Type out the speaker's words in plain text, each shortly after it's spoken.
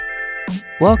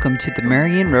Welcome to the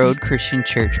Marion Road Christian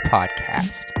Church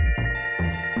podcast.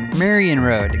 Marion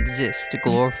Road exists to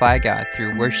glorify God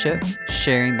through worship,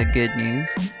 sharing the good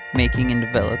news, making and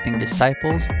developing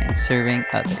disciples, and serving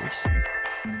others.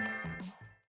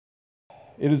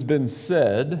 It has been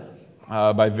said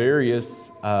by various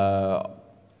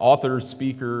authors,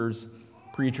 speakers,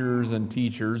 preachers, and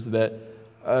teachers that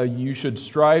you should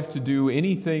strive to do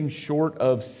anything short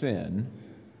of sin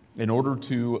in order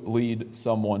to lead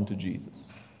someone to Jesus.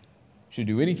 You should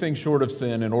do anything short of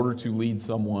sin in order to lead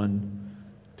someone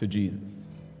to Jesus.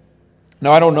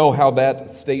 Now, I don't know how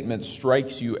that statement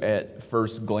strikes you at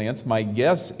first glance. My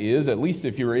guess is, at least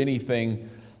if you're anything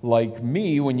like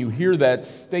me, when you hear that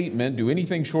statement, do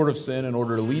anything short of sin in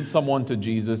order to lead someone to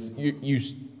Jesus,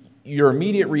 your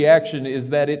immediate reaction is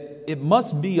that it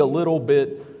must be a little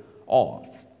bit off.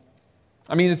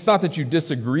 I mean, it's not that you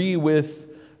disagree with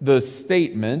the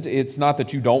statement. It's not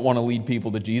that you don't want to lead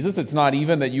people to Jesus. It's not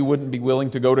even that you wouldn't be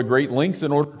willing to go to great lengths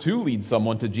in order to lead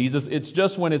someone to Jesus. It's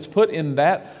just when it's put in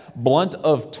that blunt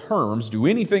of terms, do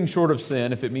anything short of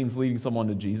sin if it means leading someone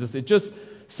to Jesus, it just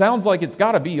sounds like it's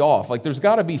got to be off. Like there's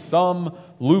got to be some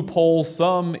loophole,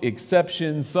 some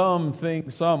exception, something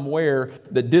somewhere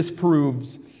that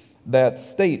disproves that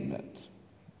statement.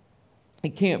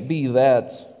 It can't be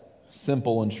that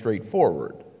simple and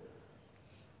straightforward.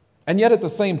 And yet at the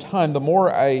same time, the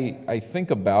more I think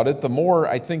about it, the more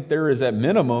I think there is at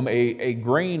minimum a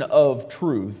grain of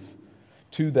truth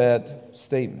to that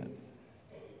statement.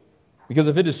 Because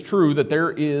if it is true that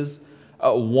there is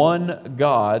one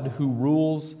God who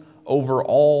rules over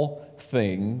all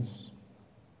things,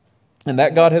 and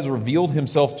that God has revealed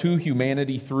himself to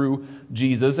humanity through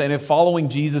Jesus, and if following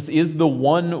Jesus is the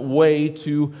one way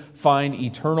to find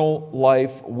eternal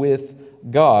life with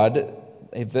God,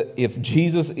 if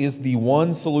Jesus is the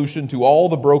one solution to all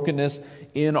the brokenness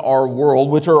in our world,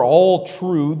 which are all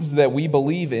truths that we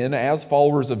believe in as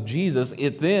followers of Jesus,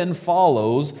 it then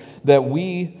follows that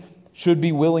we should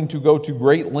be willing to go to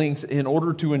great lengths in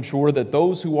order to ensure that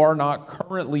those who are not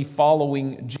currently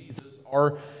following Jesus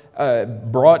are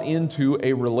brought into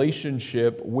a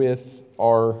relationship with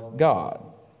our God.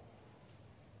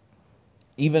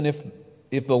 Even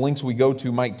if the lengths we go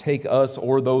to might take us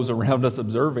or those around us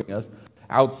observing us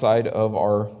outside of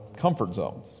our comfort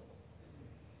zones.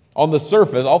 On the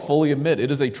surface, I'll fully admit, it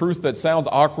is a truth that sounds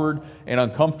awkward and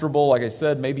uncomfortable, like I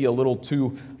said, maybe a little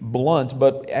too blunt,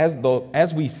 but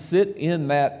as we sit in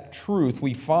that truth,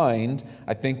 we find,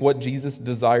 I think, what Jesus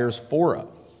desires for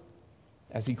us,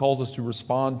 as he calls us to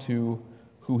respond to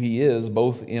who he is,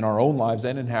 both in our own lives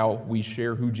and in how we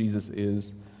share who Jesus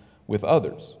is with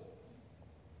others.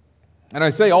 And I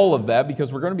say all of that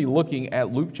because we're going to be looking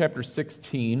at Luke chapter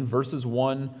 16, verses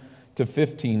 1 to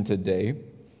 15 today.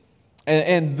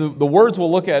 And the words we'll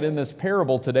look at in this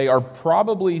parable today are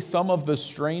probably some of the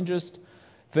strangest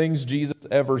things Jesus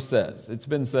ever says. It's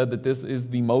been said that this is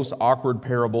the most awkward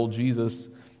parable Jesus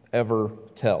ever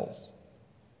tells.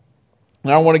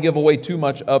 And I don't want to give away too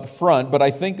much up front, but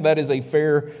I think that is a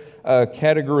fair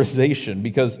categorization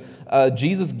because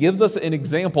Jesus gives us an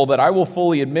example that I will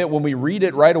fully admit when we read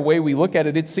it right away, we look at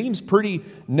it, it seems pretty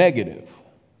negative.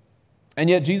 And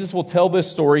yet Jesus will tell this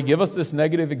story, give us this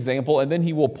negative example, and then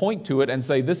he will point to it and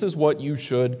say, this is what you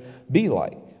should be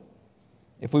like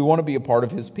if we want to be a part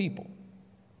of his people.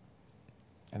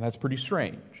 And that's pretty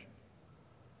strange.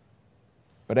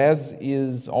 But as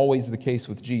is always the case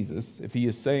with Jesus, if he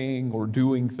is saying or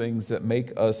doing things that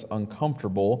make us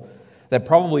uncomfortable, that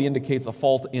probably indicates a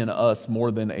fault in us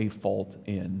more than a fault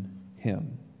in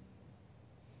him.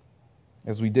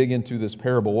 As we dig into this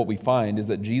parable, what we find is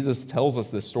that Jesus tells us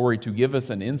this story to give us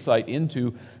an insight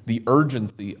into the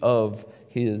urgency of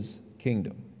his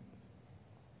kingdom.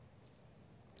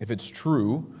 If it's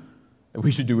true that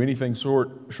we should do anything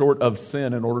short of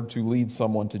sin in order to lead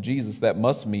someone to Jesus, that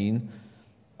must mean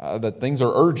that things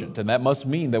are urgent, and that must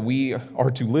mean that we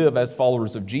are to live as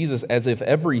followers of Jesus as if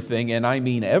everything, and I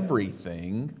mean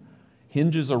everything,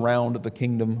 hinges around the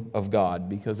kingdom of God,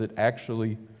 because it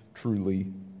actually, truly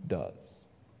does.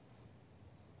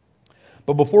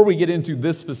 But before we get into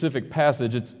this specific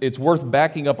passage, it's worth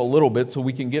backing up a little bit so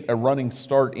we can get a running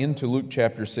start into Luke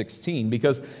chapter 16.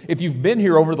 Because if you've been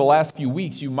here over the last few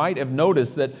weeks, you might have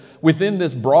noticed that within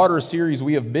this broader series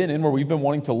we have been in, where we've been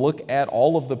wanting to look at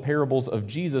all of the parables of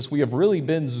Jesus, we have really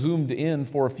been zoomed in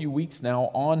for a few weeks now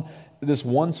on this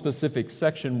one specific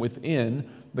section within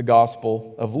the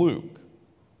Gospel of Luke.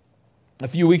 A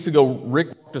few weeks ago, Rick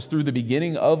walked us through the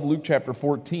beginning of Luke chapter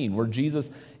 14, where Jesus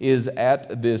is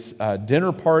at this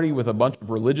dinner party with a bunch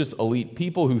of religious elite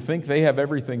people who think they have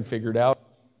everything figured out.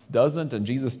 Doesn't, and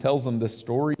Jesus tells them this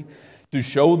story. to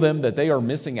show them that they are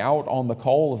missing out on the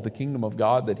call of the kingdom of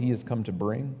God that he has come to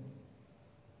bring.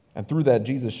 And through that,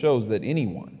 Jesus shows that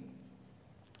anyone,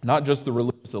 not just the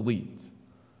religious elite,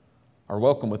 are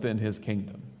welcome within his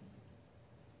kingdom.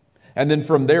 And then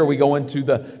from there, we go into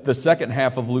the second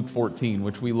half of Luke 14,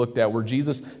 which we looked at, where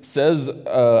Jesus says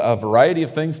a variety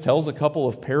of things, tells a couple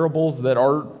of parables that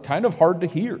are kind of hard to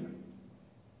hear.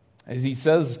 As he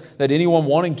says that anyone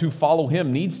wanting to follow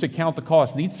him needs to count the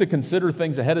cost, needs to consider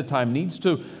things ahead of time, needs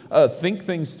to think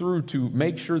things through to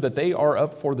make sure that they are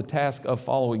up for the task of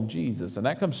following Jesus. And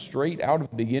that comes straight out of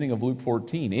the beginning of Luke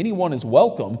 14. Anyone is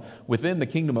welcome within the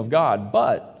kingdom of God,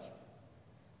 but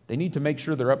they need to make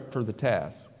sure they're up for the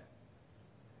task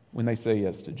when they say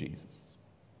yes to Jesus.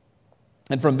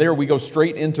 And from there, we go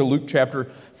straight into Luke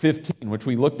chapter 15, which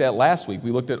we looked at last week.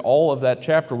 We looked at all of that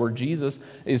chapter where Jesus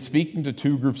is speaking to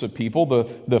two groups of people,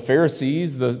 the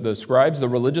Pharisees, the scribes, the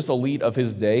religious elite of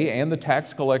his day, and the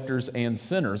tax collectors and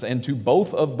sinners. And to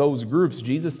both of those groups,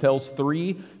 Jesus tells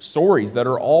three stories that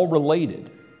are all related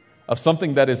of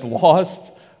something that is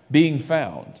lost being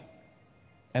found.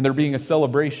 And there being a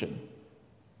celebration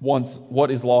once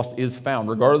what is lost is found,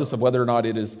 regardless of whether or not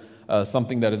it is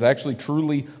something that is actually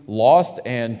truly lost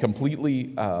and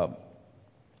completely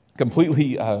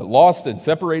lost and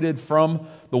separated from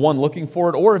the one looking for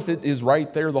it, or if it is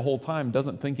right there the whole time,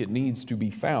 doesn't think it needs to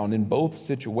be found. In both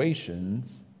situations,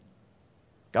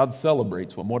 God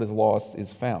celebrates when what is lost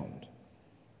is found.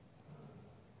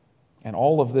 And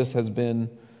all of this has been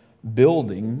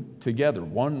building together,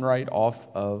 one right off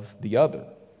of the other.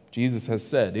 Jesus has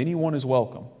said, anyone is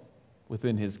welcome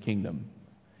within his kingdom,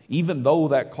 even though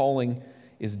that calling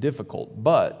is difficult.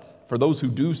 But for those who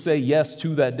do say yes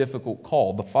to that difficult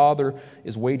call, the Father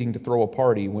is waiting to throw a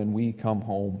party when we come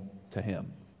home to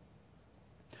him.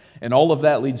 And all of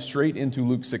that leads straight into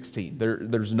Luke 16.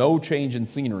 There's no change in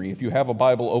scenery if you have a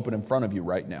Bible open in front of you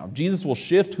right now. Jesus will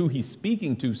shift who he's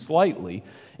speaking to slightly.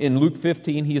 In Luke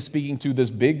 15, he is speaking to this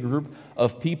big group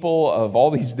of people of all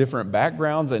these different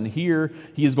backgrounds, and here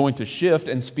he is going to shift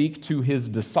and speak to his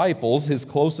disciples, his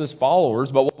closest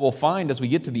followers. But what we'll find as we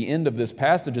get to the end of this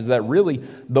passage is that really,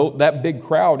 though that big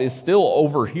crowd is still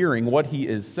overhearing what he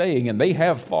is saying, and they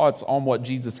have thoughts on what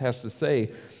Jesus has to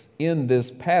say in this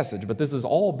passage. But this is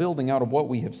all building out of what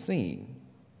we have seen.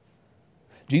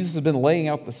 Jesus has been laying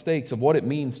out the stakes of what it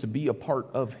means to be a part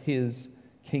of his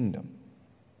kingdom.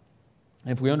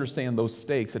 And if we understand those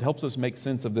stakes, it helps us make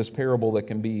sense of this parable that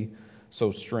can be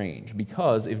so strange.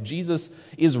 Because if Jesus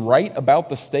is right about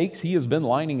the stakes he has been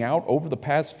lining out over the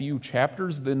past few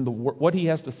chapters, then what he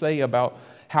has to say about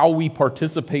how we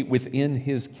participate within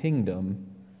his kingdom,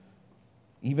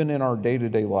 even in our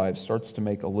day-to-day lives, starts to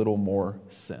make a little more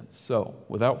sense. So,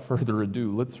 without further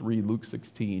ado, let's read Luke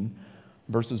 16,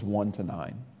 verses 1 to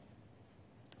 9.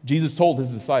 Jesus told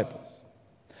his disciples,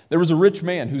 "There was a rich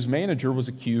man whose manager was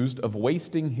accused of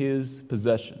wasting his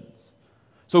possessions.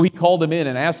 So he called him in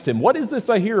and asked him, 'What is this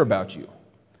I hear about you?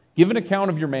 Give an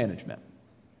account of your management,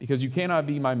 because you cannot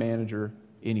be my manager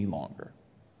any longer.'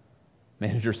 The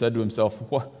manager said to himself,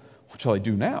 'What shall I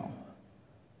do now?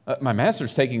 My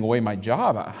master's taking away my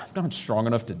job. I'm not strong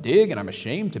enough to dig, and I'm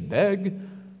ashamed to beg.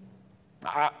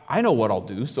 I know what I'll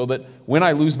do so that when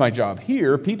I lose my job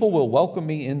here, people will welcome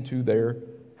me into their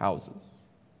houses.'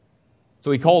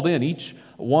 So he called in each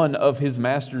one of his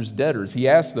master's debtors. He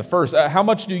asked the first, 'How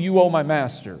much do you owe my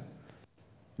master?'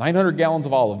 900 gallons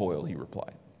of olive oil,' he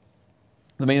replied.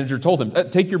 The manager told him,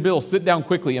 'Take your bill, sit down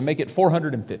quickly, and make it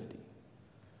 450.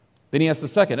 Then he asked the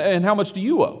second, 'And how much do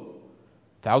you owe?'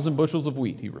 1,000 bushels of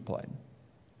wheat,' he replied.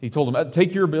 He told him,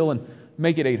 'Take your bill and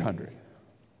make it 800.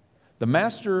 The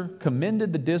master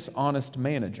commended the dishonest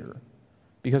manager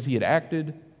because he had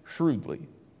acted shrewdly.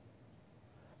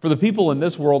 For the people in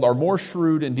this world are more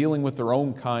shrewd in dealing with their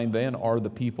own kind than are the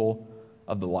people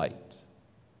of the light.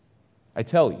 I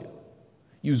tell you,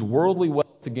 use worldly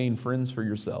wealth to gain friends for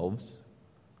yourselves,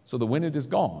 so that when it is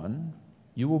gone,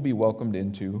 you will be welcomed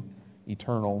into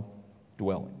eternal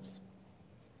dwellings.'"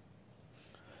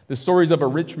 The stories of a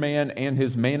rich man and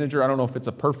his manager, I don't know if it's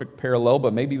a perfect parallel,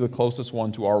 but maybe the closest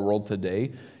one to our world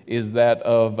today is that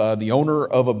of the owner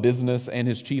of a business and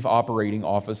his chief operating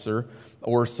officer,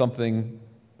 or something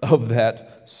of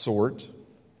that sort.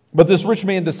 But this rich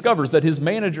man discovers that his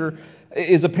manager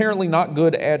is apparently not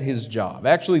good at his job.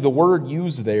 Actually, the word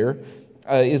used there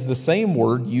is the same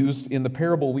word used in the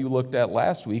parable we looked at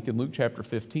last week in Luke chapter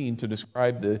 15 to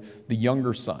describe the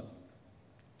younger son.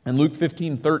 In Luke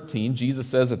 15:13, Jesus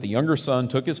says that the younger son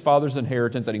took his father's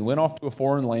inheritance and he went off to a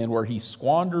foreign land where he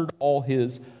squandered all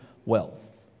his wealth.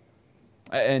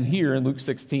 And here in Luke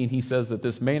 16, he says that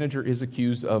this manager is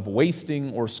accused of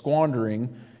wasting or squandering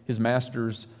his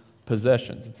master's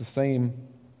possessions. It's the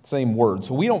same word.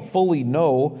 So we don't fully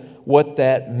know what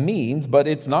that means, but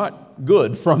it's not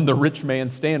good from the rich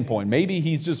man's standpoint. Maybe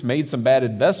he's just made some bad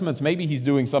investments. Maybe he's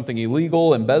doing something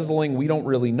illegal, embezzling. We don't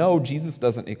really know. Jesus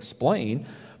doesn't explain.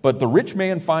 But the rich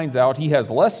man finds out he has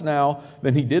less now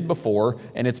than he did before,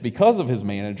 and it's because of his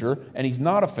manager, and he's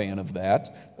not a fan of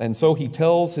that. And so he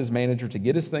tells his manager to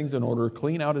get his things in order,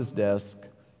 clean out his desk.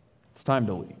 It's time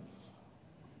to leave.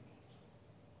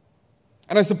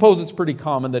 And I suppose it's pretty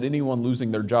common that anyone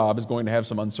losing their job is going to have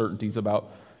some uncertainties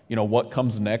about, what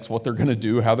comes next, what they're going to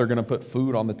do, how they're going to put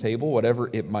food on the table, whatever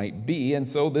it might be. And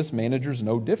so this manager's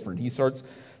no different. He starts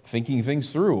thinking things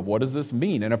through. What does this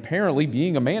mean? And apparently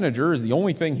being a manager is the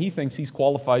only thing he thinks he's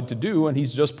qualified to do, and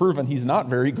he's just proven he's not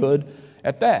very good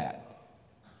at that.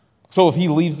 So if he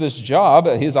leaves this job,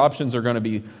 his options are going to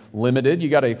be limited. You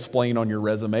got to explain on your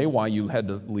resume why you had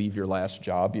to leave your last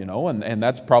job, and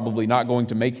that's probably not going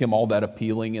to make him all that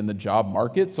appealing in the job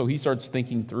market. So he starts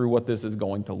thinking through what this is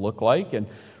going to look like. And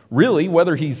really,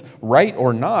 whether he's right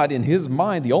or not, in his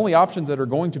mind, the only options that are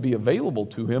going to be available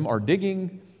to him are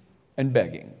digging and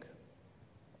begging.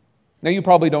 Now, you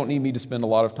probably don't need me to spend a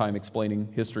lot of time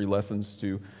explaining history lessons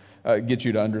to get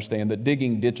you to understand that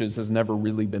digging ditches has never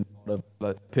really been the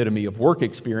epitome of work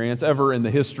experience ever in the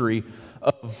history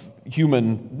of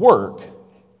human work.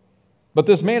 But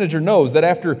this manager knows that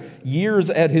after years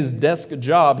at his desk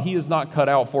job, he is not cut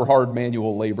out for hard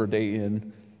manual labor day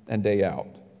in and day out.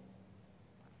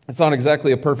 It's not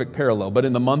exactly a perfect parallel, but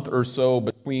in the month or so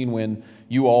between when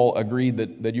you all agreed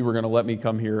that you were going to let me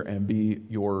come here and be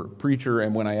your preacher,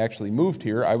 and when I actually moved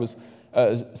here, I was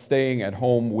staying at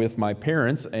home with my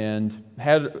parents and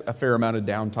had a fair amount of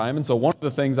downtime. And so one of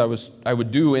the things I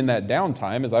would do in that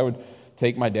downtime is I would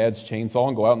take my dad's chainsaw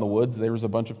and go out in the woods. There was a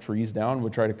bunch of trees down.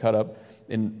 Would try to cut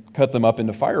them up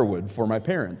into firewood for my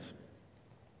parents.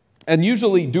 And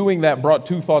usually doing that brought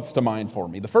two thoughts to mind for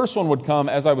me. The first one would come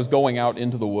as I was going out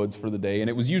into the woods for the day, and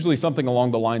it was usually something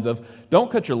along the lines of,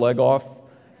 don't cut your leg off,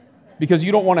 because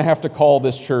you don't want to have to call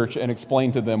this church and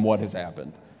explain to them what has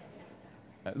happened.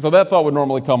 So that thought would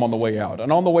normally come on the way out.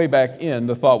 And on the way back in,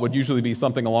 the thought would usually be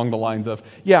something along the lines of,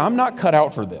 yeah, I'm not cut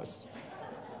out for this.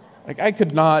 Like, I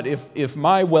could not, if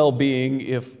my well-being,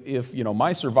 if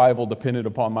my survival depended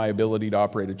upon my ability to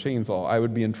operate a chainsaw, I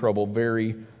would be in trouble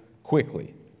very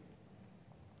quickly.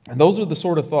 And those are the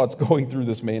sort of thoughts going through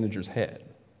this manager's head.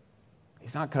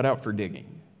 He's not cut out for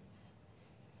digging.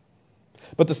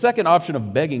 But the second option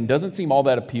of begging doesn't seem all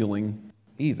that appealing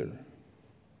either.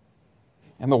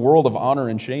 And the world of honor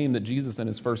and shame that Jesus and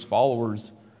his first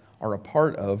followers are a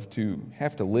part of, to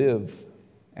have to live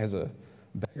as a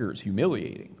beggar is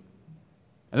humiliating.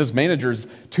 And this manager's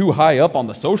too high up on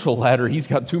the social ladder. He's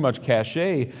got too much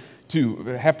cachet to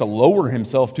have to lower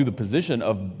himself to the position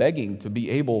of begging to be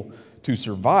able to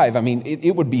survive. I mean,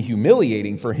 it would be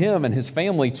humiliating for him and his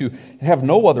family to have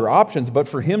no other options but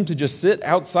for him to just sit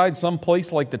outside some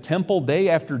place like the temple day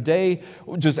after day,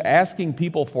 just asking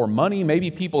people for money, maybe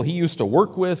people he used to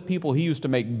work with, people he used to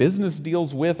make business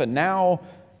deals with, and now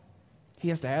he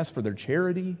has to ask for their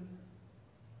charity.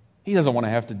 He doesn't want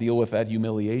to have to deal with that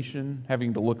humiliation,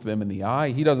 having to look them in the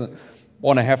eye. He doesn't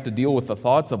want to have to deal with the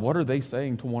thoughts of what are they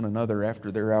saying to one another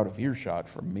after they're out of earshot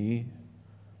from me.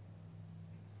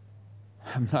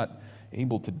 I'm not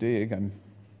able to dig. I'm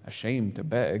ashamed to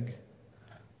beg.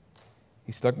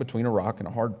 He's stuck between a rock and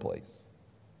a hard place.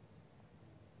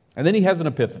 And then he has an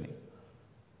epiphany.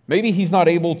 Maybe he's not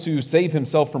able to save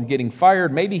himself from getting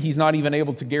fired. Maybe he's not even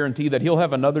able to guarantee that he'll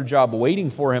have another job waiting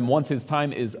for him once his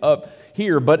time is up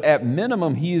here. But at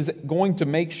minimum, he is going to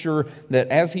make sure that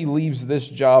as he leaves this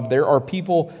job, there are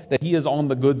people that he is on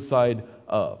the good side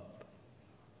of.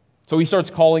 So he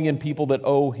starts calling in people that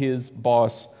owe his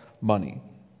boss money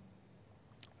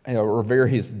or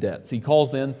various debts. He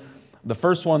calls in the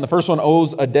first one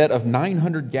owes a debt of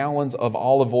 900 gallons of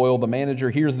olive oil. The manager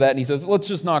hears that and he says, let's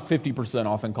just knock 50%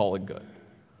 off and call it good.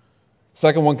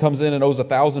 Second one comes in and owes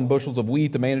 1,000 bushels of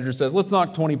wheat. The manager says, let's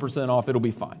knock 20% off, it'll be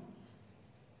fine.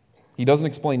 He doesn't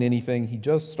explain anything. He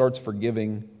just starts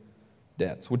forgiving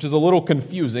debts, which is a little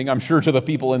confusing, I'm sure, to the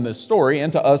people in this story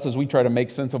and to us as we try to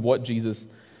make sense of what Jesus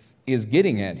is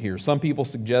getting at here. Some people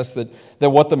suggest that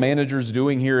what the manager's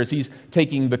doing here is he's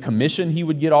taking the commission he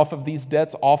would get off of these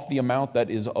debts off the amount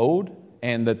that is owed,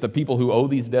 and that the people who owe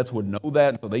these debts would know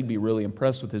that, so they'd be really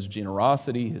impressed with his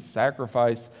generosity, his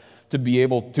sacrifice, to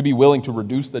be willing to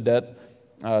reduce the debt,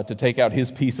 to take out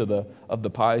his piece of the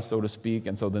pie, so to speak,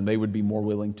 and so then they would be more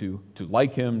willing to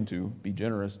like him, to be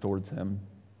generous towards him.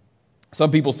 Some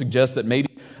people suggest that maybe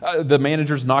The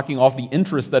manager's knocking off the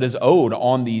interest that is owed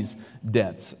on these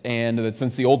debts. And that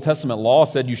since the Old Testament law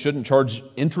said you shouldn't charge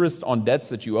interest on debts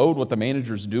that you owed, what the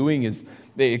manager's doing is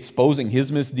exposing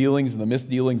his misdealings and the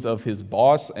misdealings of his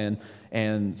boss.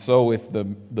 And so if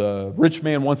the rich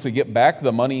man wants to get back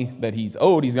the money that he's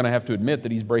owed, he's going to have to admit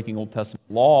that he's breaking Old Testament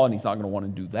law, and he's not going to want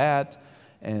to do that.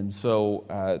 And so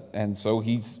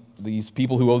these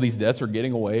people who owe these debts are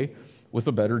getting away with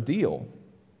a better deal.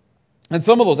 And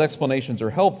some of those explanations are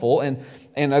helpful, and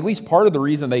at least part of the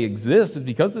reason they exist is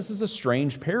because this is a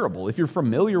strange parable. If you're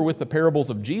familiar with the parables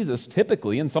of Jesus,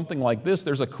 typically in something like this,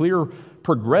 there's a clear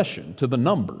progression to the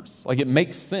numbers. Like, it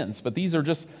makes sense, but these are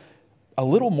just a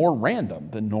little more random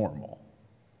than normal.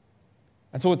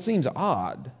 And so it seems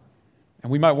odd,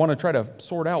 and we might want to try to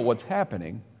sort out what's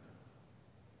happening.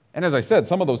 And as I said,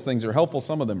 some of those things are helpful,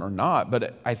 some of them are not,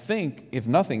 but I think, if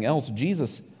nothing else,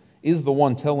 Jesus is the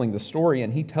one telling the story,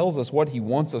 and he tells us what he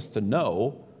wants us to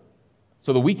know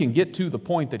so that we can get to the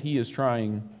point that he is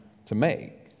trying to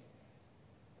make.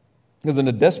 Because in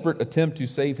a desperate attempt to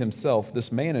save himself,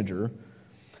 this manager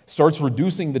starts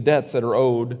reducing the debts that are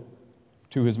owed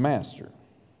to his master,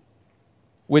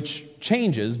 which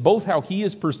changes both how he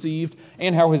is perceived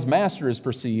and how his master is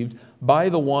perceived by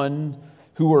the ones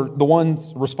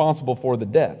responsible for the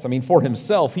debts. I mean, for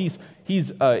himself, he's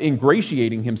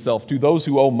ingratiating himself to those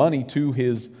who owe money to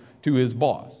his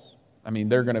boss. I mean,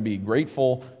 they're going to be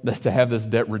grateful to have this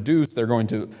debt reduced. They're going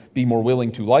to be more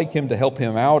willing to like him, to help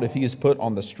him out if he is put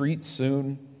on the streets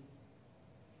soon.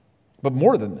 But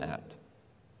more than that,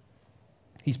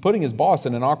 he's putting his boss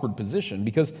in an awkward position,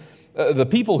 because the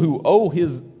people who owe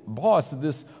his boss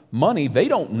this money, they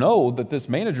don't know that this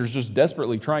manager is just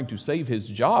desperately trying to save his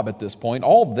job at this point.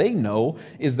 All they know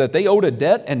is that they owed a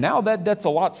debt, and now that debt's a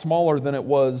lot smaller than it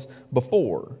was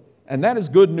before. And that is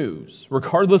good news,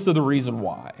 regardless of the reason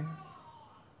why.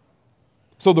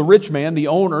 So the rich man, the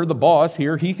owner, the boss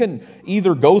here, he can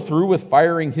either go through with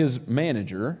firing his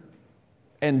manager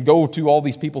and go to all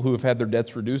these people who have had their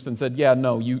debts reduced and said, yeah,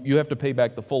 no, you have to pay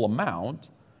back the full amount,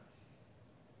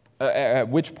 at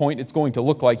which point it's going to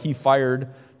look like he fired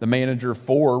the manager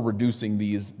for reducing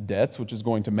these debts, which is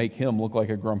going to make him look like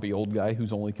a grumpy old guy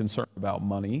who's only concerned about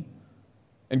money,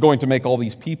 and going to make all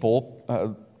these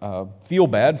people feel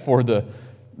bad for the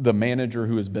manager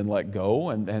who has been let go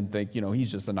and think,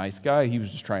 he's just a nice guy, he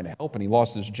was just trying to help and he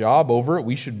lost his job over it,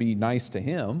 we should be nice to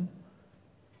him.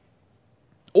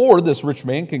 Or this rich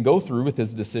man can go through with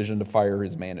his decision to fire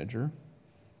his manager.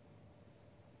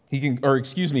 He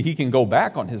can go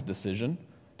back on his decision,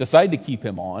 decide to keep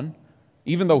him on,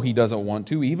 even though he doesn't want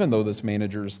to, even though this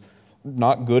manager's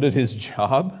not good at his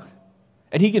job.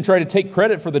 And he can try to take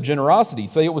credit for the generosity,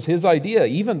 say it was his idea,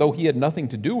 even though he had nothing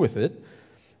to do with it.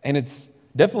 And it's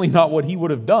definitely not what he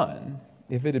would have done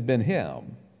if it had been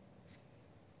him.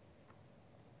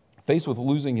 Faced with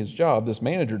losing his job, this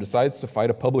manager decides to fight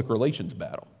a public relations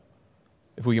battle,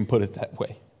 if we can put it that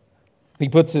way. He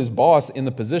puts his boss in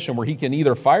the position where he can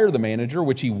either fire the manager,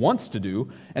 which he wants to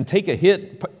do, and take a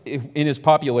hit in his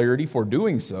popularity for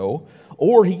doing so,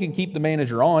 or he can keep the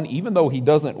manager on even though he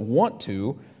doesn't want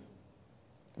to,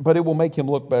 but it will make him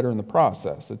look better in the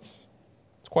process. It's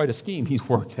quite a scheme he's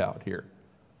worked out here.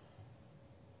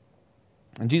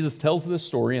 And Jesus tells this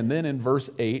story, and then in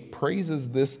verse 8 praises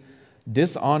this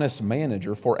dishonest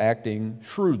manager for acting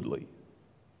shrewdly.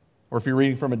 Or if you're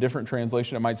reading from a different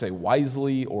translation, it might say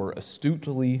wisely or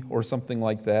astutely or something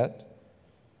like that.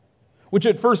 Which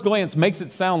at first glance makes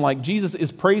it sound like Jesus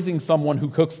is praising someone who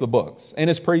cooks the books and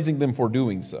is praising them for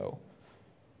doing so.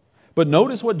 But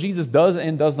notice what Jesus does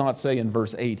and does not say in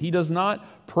verse 8. He does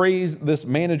not praise this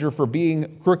manager for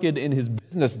being crooked in his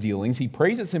business dealings. He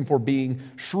praises him for being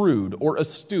shrewd or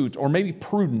astute, or maybe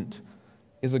prudent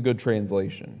is a good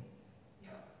translation.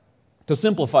 To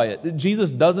simplify it,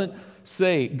 Jesus doesn't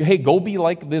say, hey, go be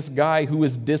like this guy who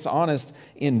is dishonest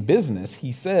in business.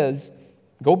 He says,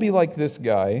 go be like this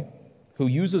guy who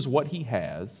uses what he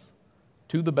has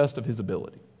to the best of his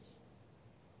abilities.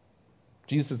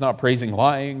 Jesus is not praising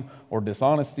lying or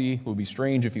dishonesty. It would be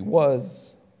strange if he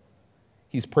was.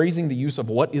 He's praising the use of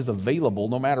what is available,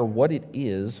 no matter what it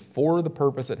is, for the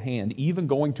purpose at hand, even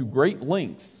going to great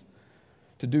lengths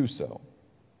to do so.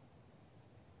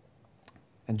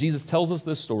 And Jesus tells us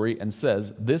this story and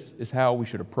says, this is how we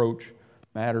should approach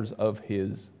matters of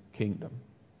his kingdom.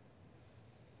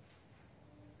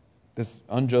 This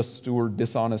unjust steward,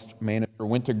 dishonest manager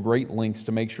went to great lengths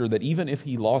to make sure that even if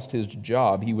he lost his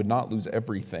job, he would not lose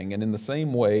everything. And in the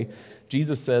same way,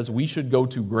 Jesus says we should go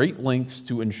to great lengths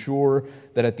to ensure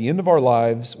that at the end of our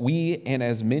lives, we and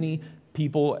as many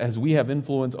people, as we have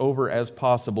influence over as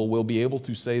possible, will be able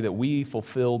to say that we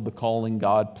fulfilled the calling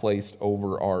God placed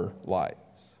over our lives.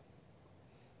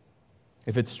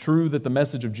 If it's true that the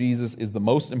message of Jesus is the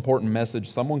most important message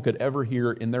someone could ever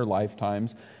hear in their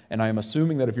lifetimes, and I am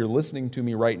assuming that if you're listening to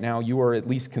me right now, you are at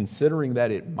least considering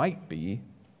that it might be,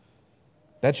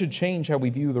 that should change how we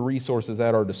view the resources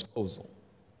at our disposal.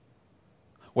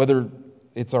 Whether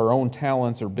it's our own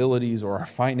talents or abilities or our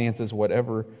finances,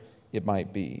 whatever it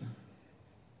might be.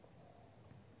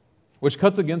 Which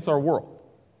cuts against our world.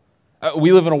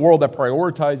 We live in a world that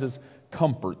prioritizes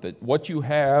comfort, that what you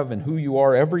have and who you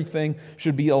are, everything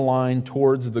should be aligned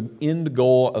towards the end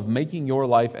goal of making your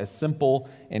life as simple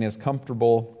and as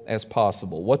comfortable as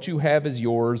possible. What you have is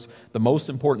yours. The most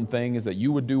important thing is that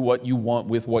you would do what you want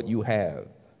with what you have.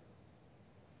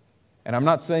 And I'm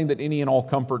not saying that any and all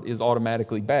comfort is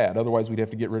automatically bad. Otherwise, we'd have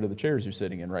to get rid of the chairs you're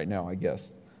sitting in right now, I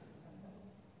guess.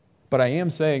 But I am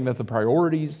saying that the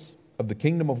priorities of the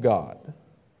kingdom of God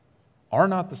are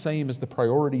not the same as the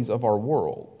priorities of our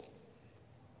world.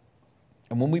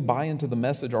 And when we buy into the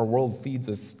message our world feeds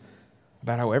us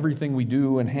about how everything we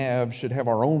do and have should have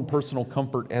our own personal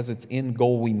comfort as its end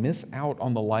goal, we miss out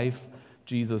on the life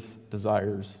Jesus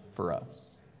desires for us.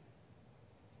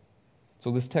 So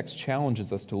this text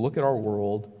challenges us to look at our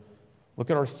world,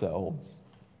 look at ourselves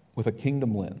with a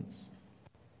kingdom lens,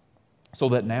 so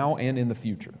that now and in the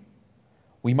future,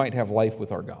 we might have life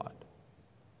with our God.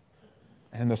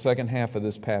 And in the second half of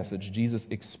this passage, Jesus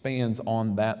expands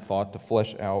on that thought to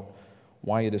flesh out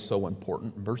why it is so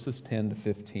important. In verses 10 to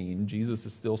 15, Jesus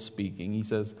is still speaking. He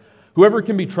says, "Whoever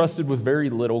can be trusted with very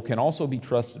little can also be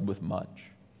trusted with much.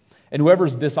 And whoever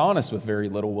is dishonest with very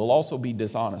little will also be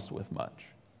dishonest with much.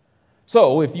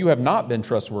 So, if you have not been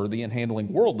trustworthy in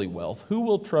handling worldly wealth, who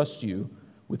will trust you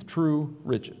with true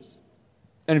riches?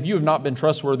 And if you have not been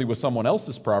trustworthy with someone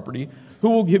else's property, who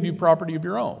will give you property of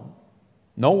your own?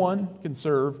 No one can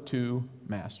serve two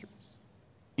masters.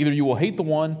 Either you will hate the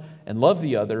one and love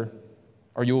the other,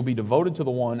 or you will be devoted to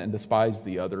the one and despise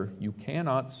the other. You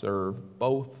cannot serve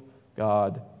both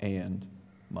God and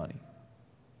money."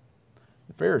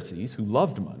 The Pharisees, who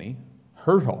loved money,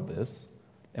 heard all this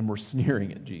and were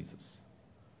sneering at Jesus.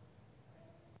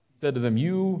 He said to them,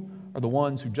 "You are the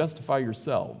ones who justify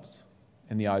yourselves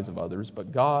in the eyes of others,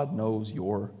 but God knows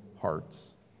your hearts.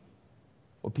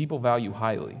 What people value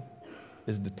highly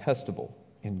is detestable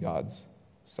in God's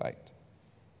sight."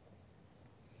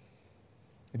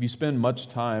 If you spend much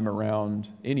time around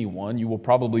anyone, you will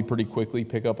probably pretty quickly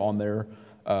pick up on their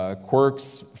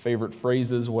quirks, favorite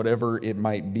phrases, whatever it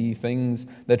might be, things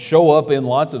that show up in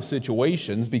lots of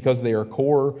situations because they are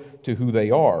core to who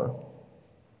they are.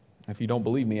 If you don't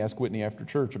believe me, ask Whitney after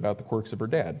church about the quirks of her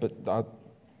dad, but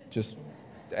just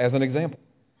as an example.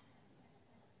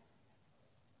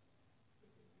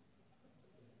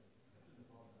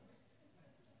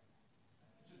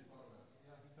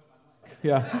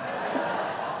 Yeah.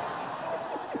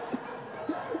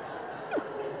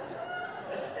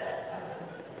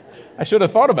 I should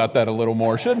have thought about that a little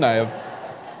more, shouldn't I have?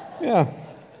 Yeah.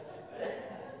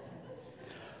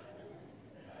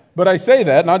 But I say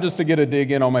that not just to get a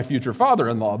dig in on my future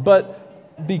father-in-law,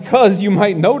 but because you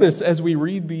might notice as we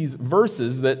read these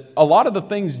verses that a lot of the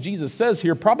things Jesus says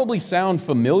here probably sound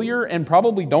familiar and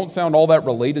probably don't sound all that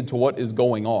related to what is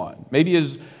going on. Maybe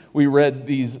as we read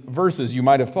these verses, you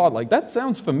might have thought, like, that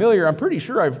sounds familiar. I'm pretty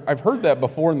sure I've heard that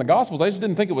before in the Gospels. I just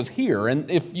didn't think it was here. And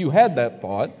if you had that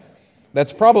thought,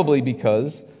 that's probably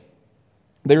because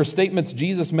they are statements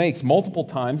Jesus makes multiple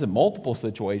times in multiple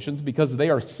situations because they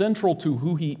are central to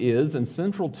who he is and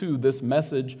central to this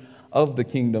message of the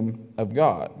kingdom of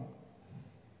God.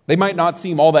 They might not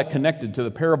seem all that connected to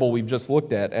the parable we've just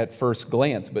looked at first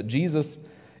glance, but Jesus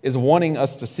is wanting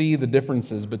us to see the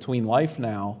differences between life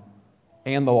now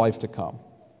and the life to come.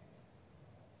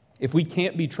 If we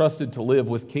can't be trusted to live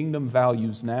with kingdom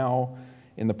values now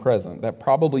in the present, that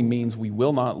probably means we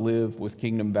will not live with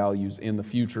kingdom values in the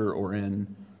future or in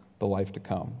the life to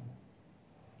come.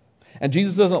 And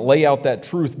Jesus doesn't lay out that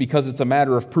truth because it's a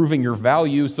matter of proving your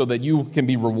value so that you can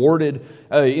be rewarded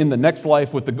in the next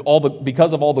life with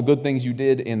because of all the good things you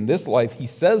did in this life. He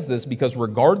says this because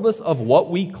regardless of what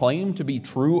we claim to be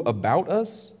true about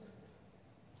us,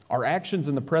 our actions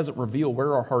in the present reveal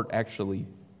where our heart actually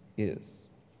is.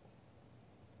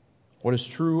 What is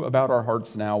true about our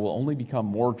hearts now will only become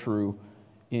more true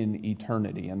in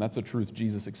eternity. And that's a truth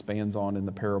Jesus expands on in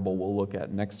the parable we'll look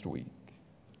at next week.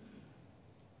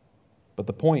 But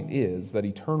the point is that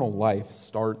eternal life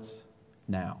starts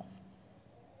now.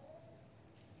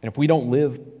 And if we don't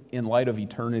live in light of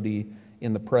eternity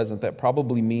in the present, that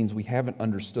probably means we haven't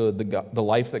understood the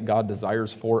life that God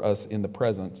desires for us in the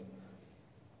present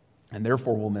and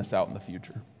therefore we'll miss out in the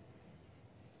future.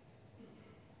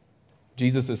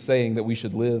 Jesus is saying that we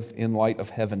should live in light of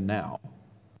heaven now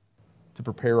to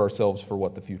prepare ourselves for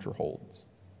what the future holds.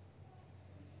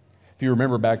 If you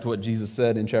remember back to what Jesus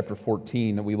said in chapter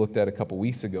 14 that we looked at a couple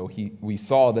weeks ago, we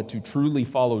saw that to truly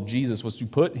follow Jesus was to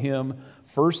put him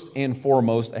first and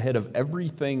foremost ahead of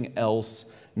everything else,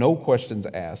 no questions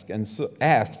asked. And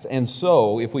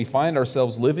so, if we find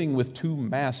ourselves living with two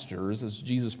masters, as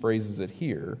Jesus phrases it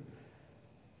here,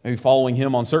 maybe following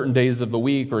him on certain days of the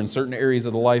week or in certain areas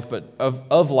of the life,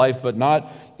 of life, but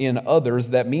not in others,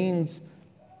 that means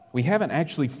we haven't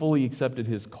actually fully accepted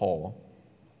his call.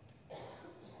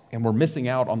 And we're missing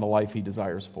out on the life he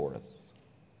desires for us.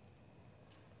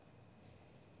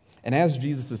 And as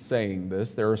Jesus is saying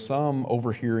this, there are some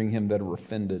overhearing him that are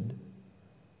offended.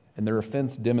 And their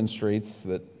offense demonstrates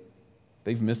that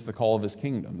they've missed the call of his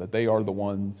kingdom, that they are the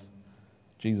ones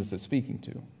Jesus is speaking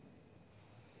to.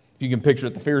 If you can picture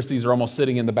it, the Pharisees are almost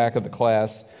sitting in the back of the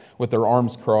class with their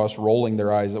arms crossed, rolling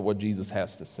their eyes at what Jesus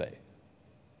has to say.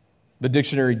 The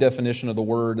dictionary definition of the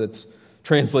word that's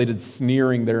translated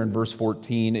sneering there in verse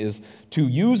 14 is to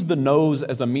use the nose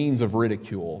as a means of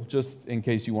ridicule, just in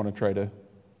case you want to try to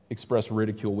express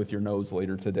ridicule with your nose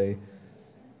later today.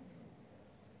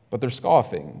 But they're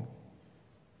scoffing,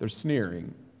 they're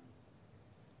sneering,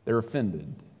 they're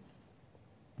offended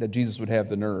that Jesus would have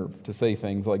the nerve to say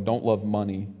things like, don't love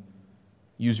money,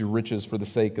 use your riches for the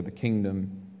sake of the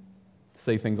kingdom,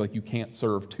 say things like you can't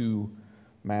serve two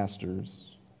masters.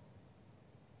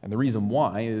 And the reason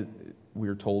why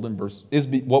we're told in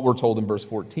what we're told in verse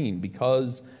 14,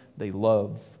 because they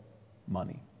love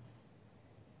money.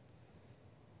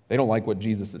 They don't like what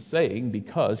Jesus is saying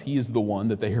because he is the one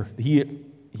that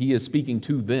he is speaking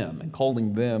to them and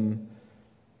calling them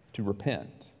to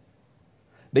repent.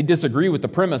 They disagree with the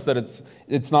premise that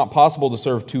it's not possible to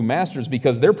serve two masters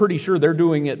because they're pretty sure they're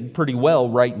doing it pretty well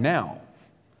right now.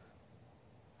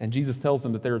 And Jesus tells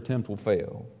them that their attempt will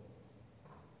fail.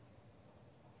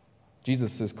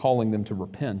 Jesus is calling them to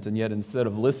repent, and yet instead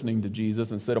of listening to Jesus,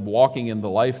 instead of walking in the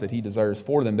life that he desires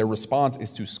for them, their response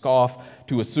is to scoff,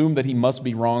 to assume that he must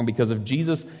be wrong, because if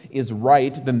Jesus is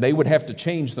right, then they would have to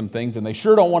change some things, and they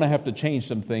sure don't want to have to change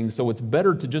some things, so it's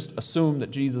better to just assume that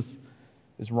Jesus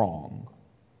is wrong.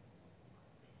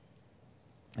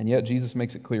 And yet Jesus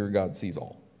makes it clear God sees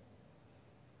all.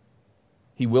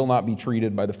 He will not be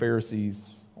treated by the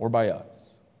Pharisees or by us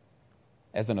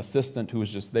as an assistant who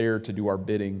is just there to do our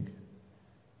bidding,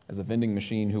 as a vending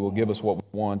machine who will give us what we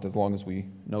want as long as we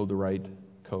know the right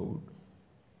code.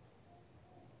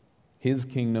 His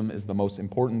kingdom is the most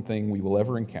important thing we will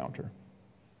ever encounter,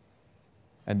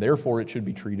 and therefore it should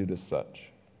be treated as such.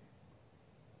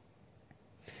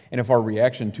 And if our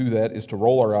reaction to that is to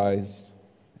roll our eyes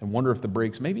and wonder if the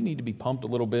brakes maybe need to be pumped a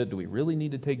little bit, do we really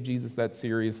need to take Jesus that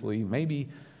seriously? Maybe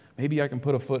I can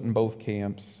put a foot in both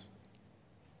camps.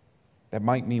 That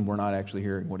might mean we're not actually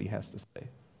hearing what he has to say.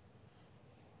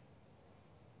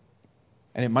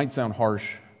 And it might sound harsh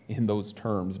in those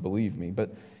terms, believe me,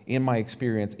 but in my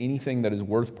experience, anything that is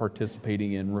worth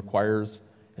participating in requires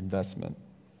investment.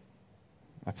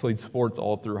 I played sports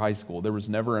all through high school. There was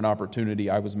never an opportunity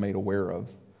I was made aware of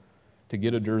to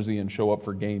get a jersey and show up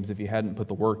for games if you hadn't put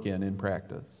the work in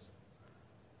practice.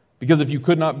 Because if you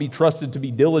could not be trusted to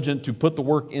be diligent, to put the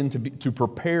work in, to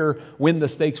prepare when the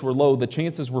stakes were low, the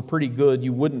chances were pretty good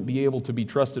you wouldn't be able to be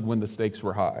trusted when the stakes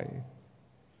were high.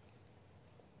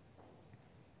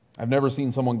 I've never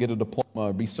seen someone get a diploma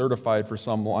or be certified for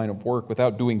some line of work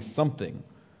without doing something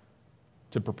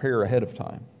to prepare ahead of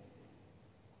time.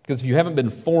 Because if you haven't been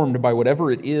formed by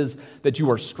whatever it is that you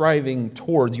are striving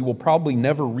towards, you will probably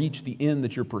never reach the end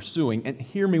that you're pursuing. And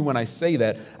hear me when I say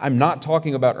that. I'm not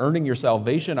talking about earning your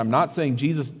salvation. I'm not saying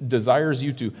Jesus desires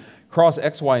you to cross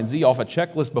X, Y, and Z off a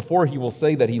checklist before he will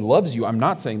say that he loves you. I'm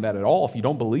not saying that at all. If you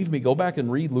don't believe me, go back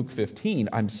and read Luke 15.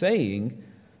 I'm saying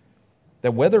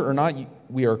that whether or not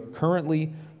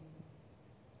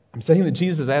I'm saying that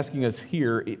Jesus is asking us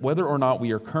here whether or not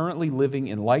we are currently living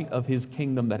in light of his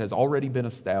kingdom that has already been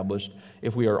established,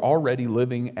 if we are already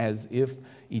living as if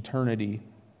eternity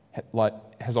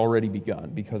has already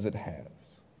begun, because it has.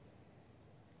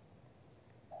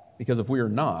 Because if we are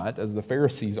not, as the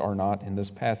Pharisees are not in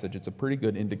this passage, it's a pretty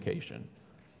good indication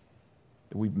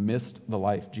that we've missed the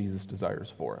life Jesus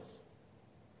desires for us.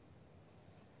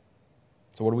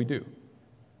 So what do we do?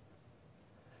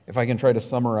 If I can try to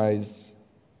summarize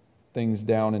things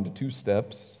down into two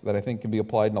steps that I think can be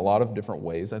applied in a lot of different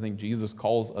ways, I think Jesus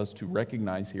calls us to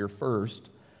recognize here first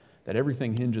that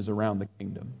everything hinges around the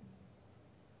kingdom.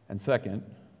 And second,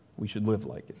 we should live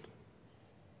like it.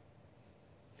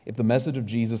 If the message of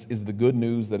Jesus is the good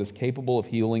news that is capable of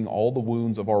healing all the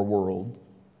wounds of our world,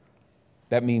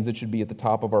 that means it should be at the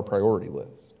top of our priority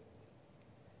list.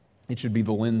 It should be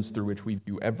the lens through which we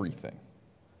view everything.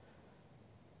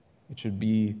 It should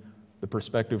be the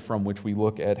perspective from which we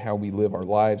look at how we live our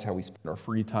lives, how we spend our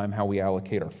free time, how we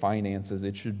allocate our finances.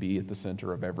 It should be at the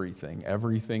center of everything.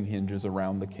 Everything hinges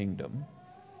around the kingdom,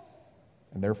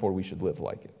 and therefore we should live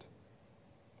like it.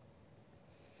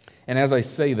 And as I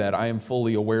say that, I am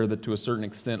fully aware that to a certain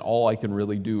extent, all I can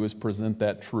really do is present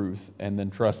that truth and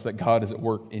then trust that God is at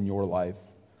work in your life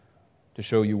to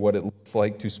show you what it looks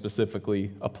like to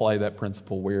specifically apply that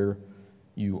principle where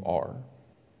you are.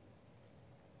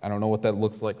 I don't know what that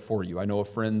looks like for you. I know of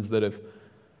friends that have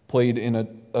played in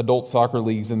adult soccer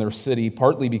leagues in their city,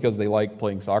 partly because they like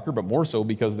playing soccer, but more so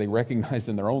because they recognize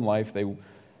in their own life they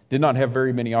did not have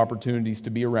very many opportunities to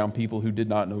be around people who did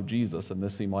not know Jesus, and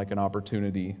this seemed like an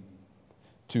opportunity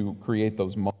to create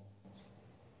those moments.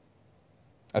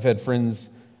 I've had friends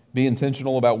be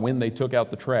intentional about when they took out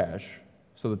the trash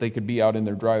so that they could be out in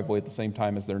their driveway at the same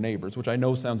time as their neighbors, which I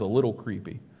know sounds a little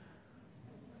creepy.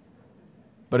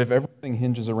 But if everything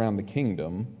hinges around the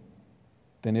kingdom,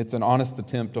 then it's an honest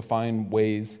attempt to find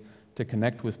ways to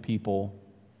connect with people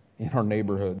in our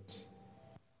neighborhoods,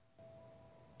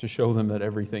 to show them that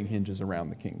everything hinges around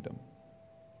the kingdom.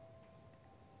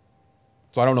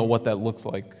 So I don't know what that looks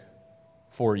like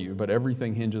for you, but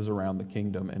everything hinges around the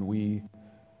kingdom, and we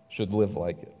should live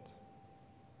like it.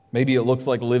 Maybe it looks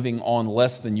like living on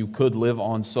less than you could live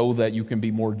on so that you can be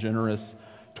more generous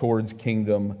towards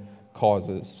kingdom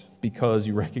causes, because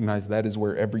you recognize that is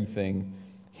where everything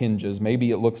hinges.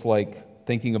 Maybe it looks like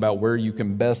thinking about where you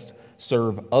can best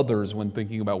serve others when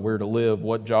thinking about where to live,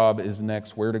 what job is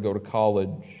next, where to go to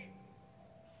college.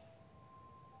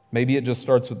 Maybe it just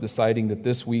starts with deciding that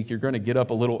this week you're going to get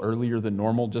up a little earlier than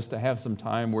normal just to have some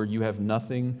time where you have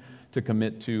nothing to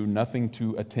commit to, nothing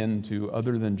to attend to,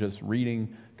 other than just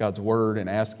reading God's Word and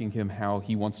asking Him how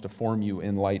He wants to form you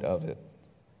in light of it.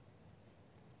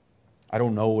 I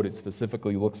don't know what it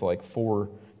specifically looks like for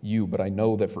you, but I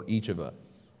know that for each of us,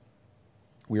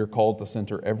 we are called to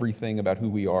center everything about who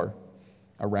we are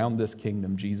around this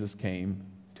kingdom Jesus came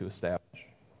to establish.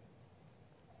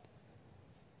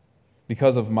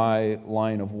 Because of my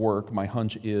line of work, my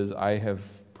hunch is I have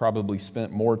probably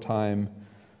spent more time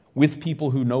with people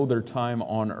who know their time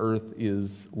on earth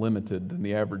is limited than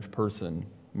the average person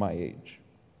my age.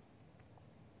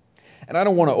 And I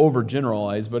don't want to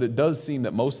overgeneralize, but it does seem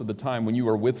that most of the time when you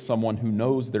are with someone who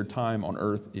knows their time on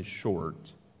earth is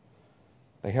short,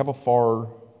 they have a far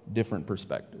different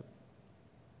perspective.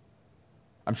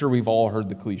 I'm sure we've all heard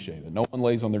the cliche that no one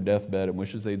lays on their deathbed and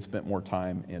wishes they'd spent more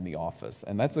time in the office.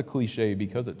 And that's a cliche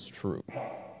because it's true.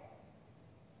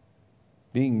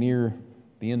 Being near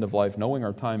the end of life, knowing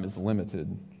our time is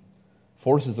limited,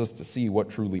 forces us to see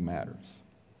what truly matters.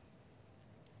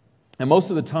 And most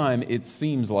of the time, it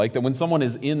seems like that when someone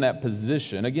is in that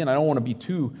position, again, I don't want to be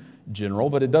too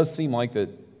general, but it does seem like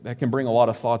that can bring a lot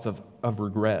of thoughts of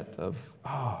regret, of,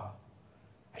 I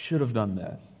should have done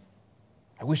this.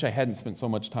 I wish I hadn't spent so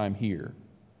much time here.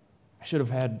 I should have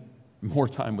had more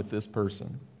time with this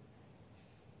person.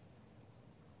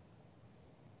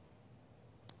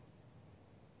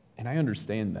 And I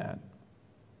understand that.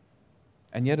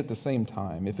 And yet at the same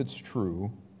time, if it's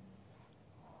true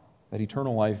that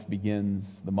eternal life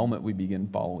begins the moment we begin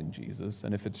following Jesus,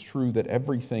 and if it's true that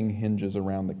everything hinges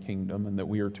around the kingdom and that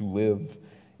we are to live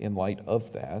in light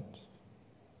of that,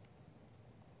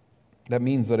 that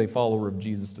means that a follower of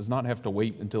Jesus does not have to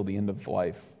wait until the end of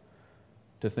life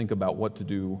to think about what to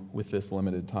do with this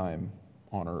limited time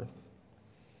on earth.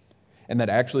 And that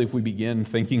actually, if we begin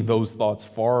thinking those thoughts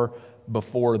far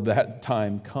before that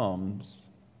time comes,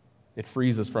 it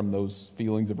frees us from those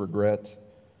feelings of regret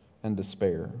and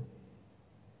despair.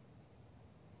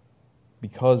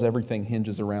 Because everything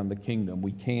hinges around the kingdom,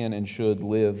 we can and should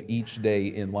live each day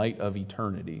in light of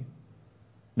eternity,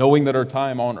 knowing that our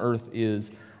time on earth is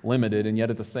limited, and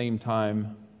yet at the same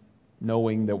time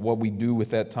knowing that what we do with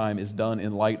that time is done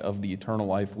in light of the eternal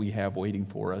life we have waiting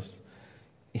for us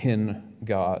in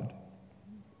God.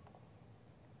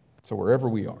 So wherever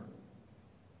we are,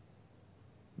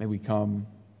 may we come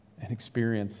and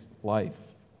experience life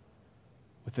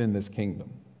within this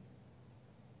kingdom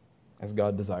as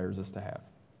God desires us to have.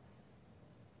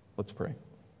 Let's pray.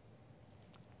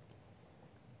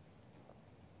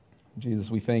 Jesus,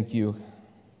 we thank you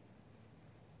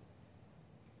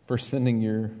for sending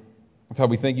God,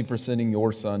 we thank you for sending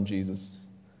your Son, Jesus,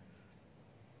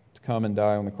 to come and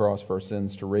die on the cross for our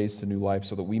sins, to raise to new life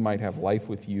so that we might have life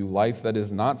with you, life that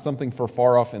is not something for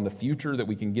far off in the future that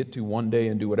we can get to one day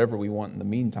and do whatever we want in the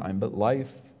meantime, but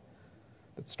life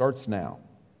that starts now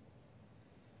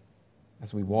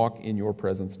as we walk in your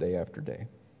presence day after day.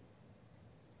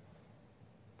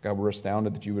 God, we're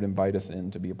astounded that you would invite us in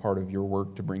to be a part of your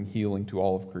work to bring healing to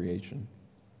all of creation.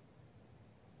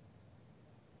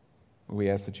 We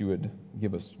ask that you would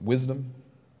give us wisdom,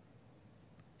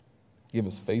 give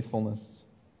us faithfulness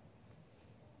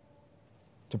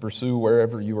to pursue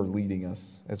wherever you are leading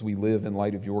us as we live in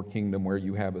light of your kingdom where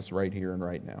you have us right here and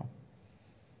right now.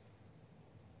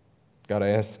 God,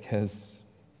 I ask as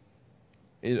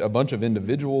a bunch of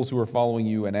individuals who are following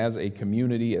you and as a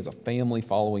community, as a family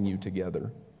following you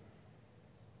together,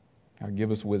 God,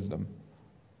 give us wisdom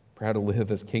for how to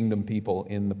live as kingdom people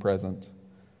in the present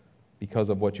because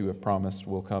of what you have promised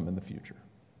will come in the future,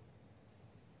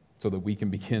 so that we can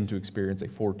begin to experience a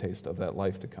foretaste of that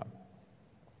life to come.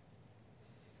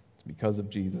 It's because of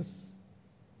Jesus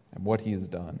and what he has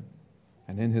done,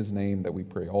 and in his name that we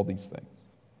pray all these things.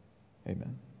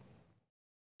 Amen.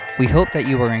 We hope that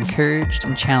you were encouraged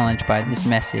and challenged by this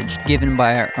message given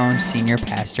by our own senior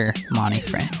pastor, Monty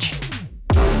French.